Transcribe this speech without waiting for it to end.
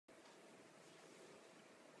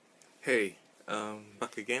Hey,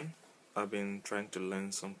 back again. I've been trying to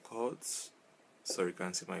learn some chords. Sorry, you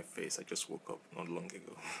can't see my face. I just woke up not long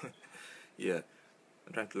ago. Yeah,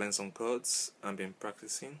 I'm trying to learn some chords. I've been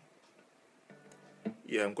practicing.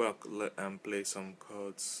 Yeah, I'm gonna play some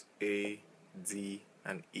chords A, D,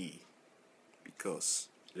 and E because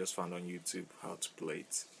I just found on YouTube how to play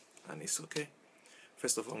it, and it's okay.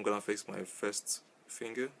 First of all, I'm gonna fix my first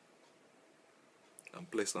finger and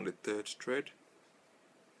place on the third thread,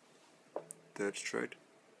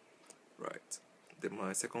 right. Then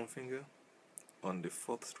my second finger on the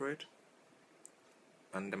fourth thread,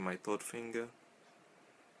 and then my third finger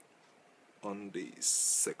on the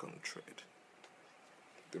second thread.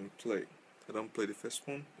 Then play. I don't play the first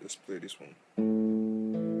one, just play this one.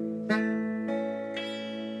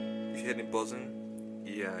 You hear the buzzing?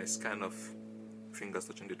 Yeah, it's kind of fingers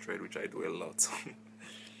touching the thread, which I do a lot.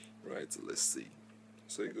 Right, so let's see.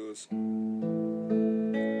 So it goes.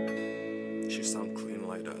 It should sound clean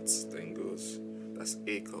like that. Then goes. That's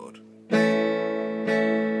A chord. The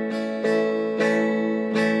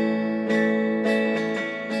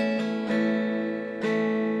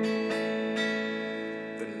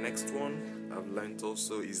next one I've learned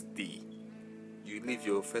also is D. You leave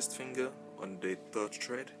your first finger on the third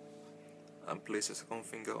thread and place your second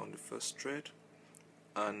finger on the first thread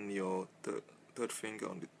and your third finger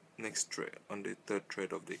on the next thread, on the third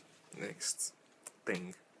thread of the next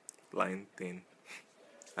line thing.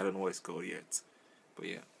 I don't know what it's called yet, but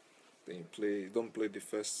yeah. Then you play. Don't play the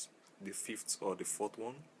fifth, or the fourth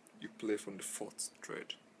one. You play from the fourth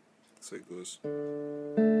thread. So it goes.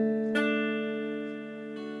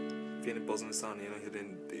 If any buzzing sound, you're not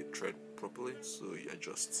hitting the thread properly, so you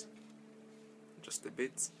adjust a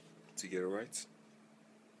bit to get it right.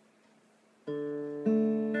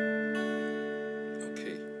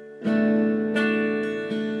 Okay.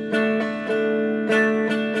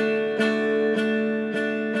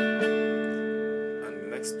 And the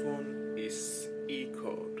next one is E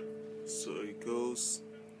chord. So it goes.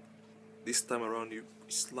 This time around, you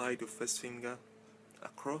slide your first finger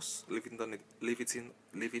across, leave it on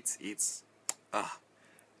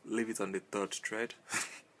the third thread.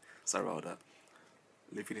 Sorry about that.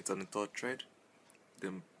 Leaving it on the third thread.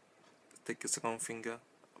 Then take your second finger,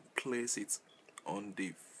 place it on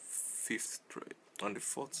the fifth thread, on the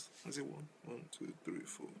fourth. Is it one, 2, 3,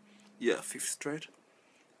 4? Yeah, fifth thread,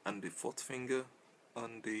 and the fourth finger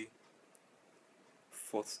on the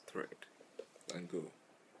fourth thread, and go.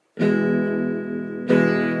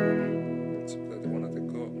 So play the one at a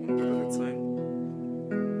go, one bit at a time.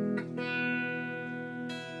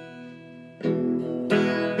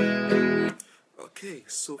 Okay,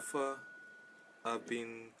 so far I've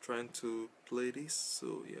been trying to play this,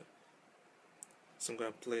 so yeah. So I'm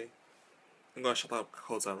gonna shout out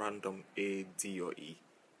chords at random: A, D, or E.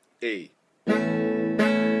 A,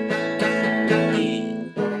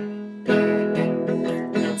 E,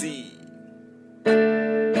 D,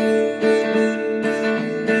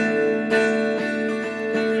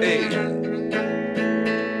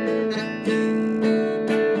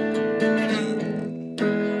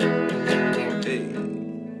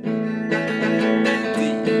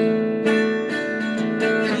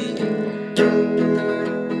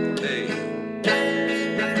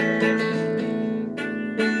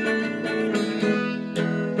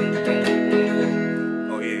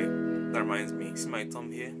 my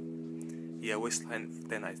thumb here. Yeah,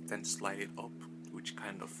 then I tend to slide it up, which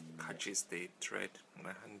kind of catches the thread in my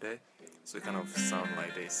hand there, so it kind of sound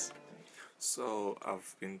like this. So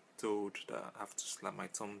I've been told that I have to slide my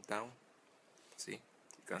thumb down. See, you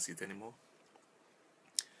can't see it anymore.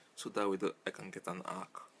 So that way I can get an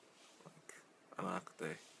arc, like an arc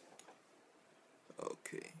there.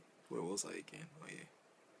 Okay, where was I again? Oh yeah.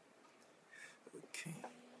 Okay.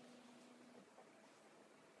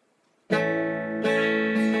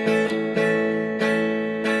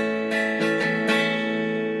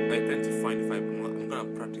 I'm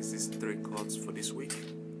gonna practice these 3 chords for this week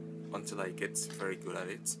until I get very good at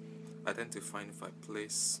it. I tend to find if I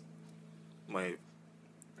place my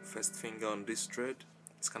first finger on this thread,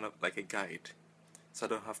 it's kind of like a guide, so I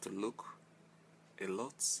don't have to look a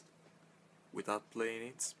lot without playing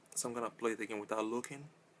it. So I'm gonna play it again without looking.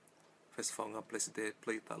 First of all, I'm gonna place it there,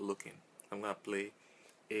 play it without looking. I'm gonna play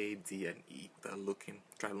A, D, and E without looking.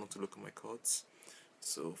 Try not to look at my chords.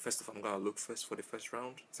 So first of all, I'm gonna look first for the first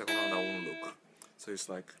round. Second round, I won't look. So it's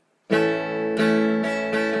like.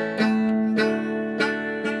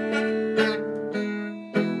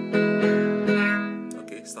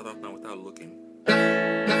 Okay, start out now without looking.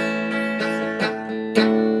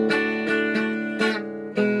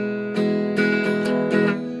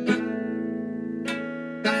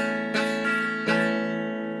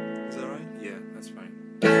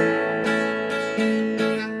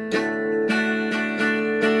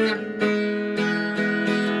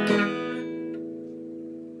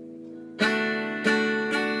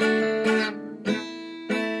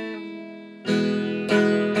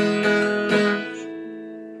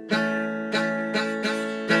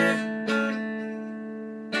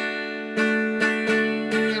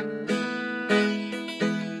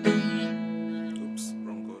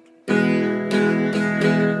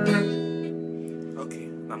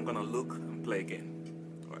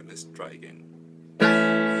 let's try again.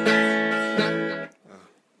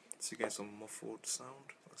 So you get some muffled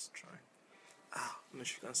sound. Let's try. I'm not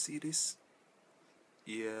sure you can see this.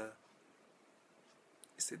 Yeah,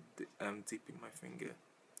 it's I'm dipping my finger.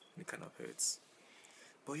 It kind of hurts.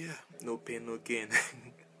 But yeah, no pain, no gain.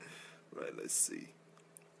 Right, let's see.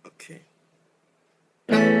 Okay.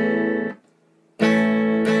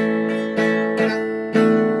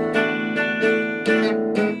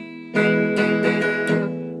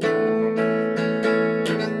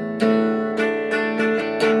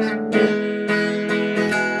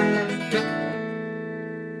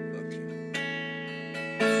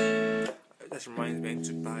 That reminds me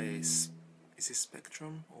to buy is it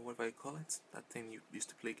Spectrum or whatever you call it? That thing you used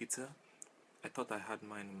to play guitar. I thought I had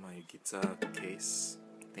mine in my guitar case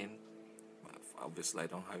thing. Obviously I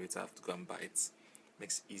don't have it. I have to go and buy it.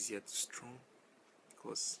 Makes it easier to strum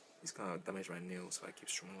because it's gonna damage my nails, so I keep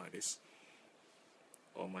strumming like this,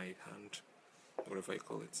 or my hand, whatever you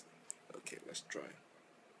call it. Okay, let's try.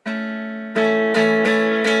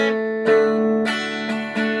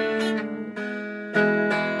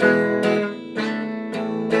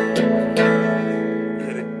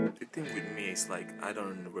 The thing with me is like I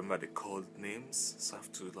don't remember the chord names, so I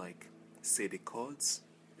have to like say the chords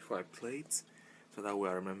before I play it, so that way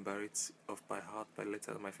I remember it off by heart. By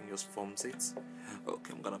later my fingers forms it.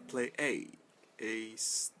 Okay, I'm gonna play A. A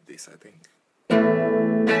is this, I think.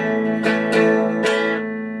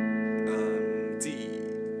 D.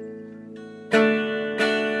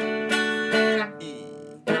 E.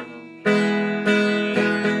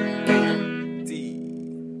 D.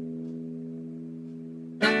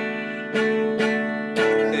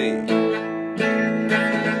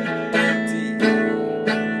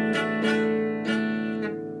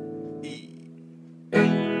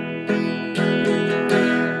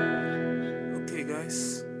 Okay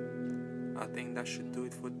guys, I think that should do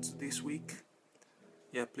it for this week.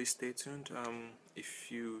 Yeah, please stay tuned.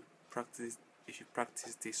 If you practice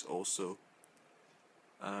this also,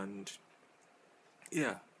 and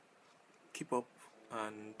yeah, keep up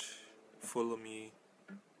and follow me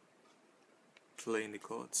playing the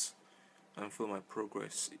chords and follow my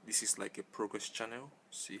progress. This is like a progress channel,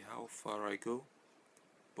 see how far I go.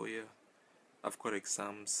 But yeah, I've got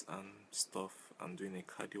exams and stuff. I'm doing a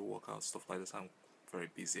cardio workout, stuff like this. I'm very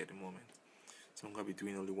busy at the moment, so I'm gonna be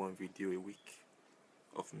doing only one video a week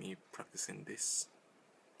of me practicing this.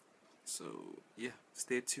 So yeah,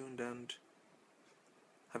 stay tuned and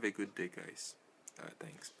have a good day guys.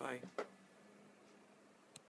 Thanks, bye.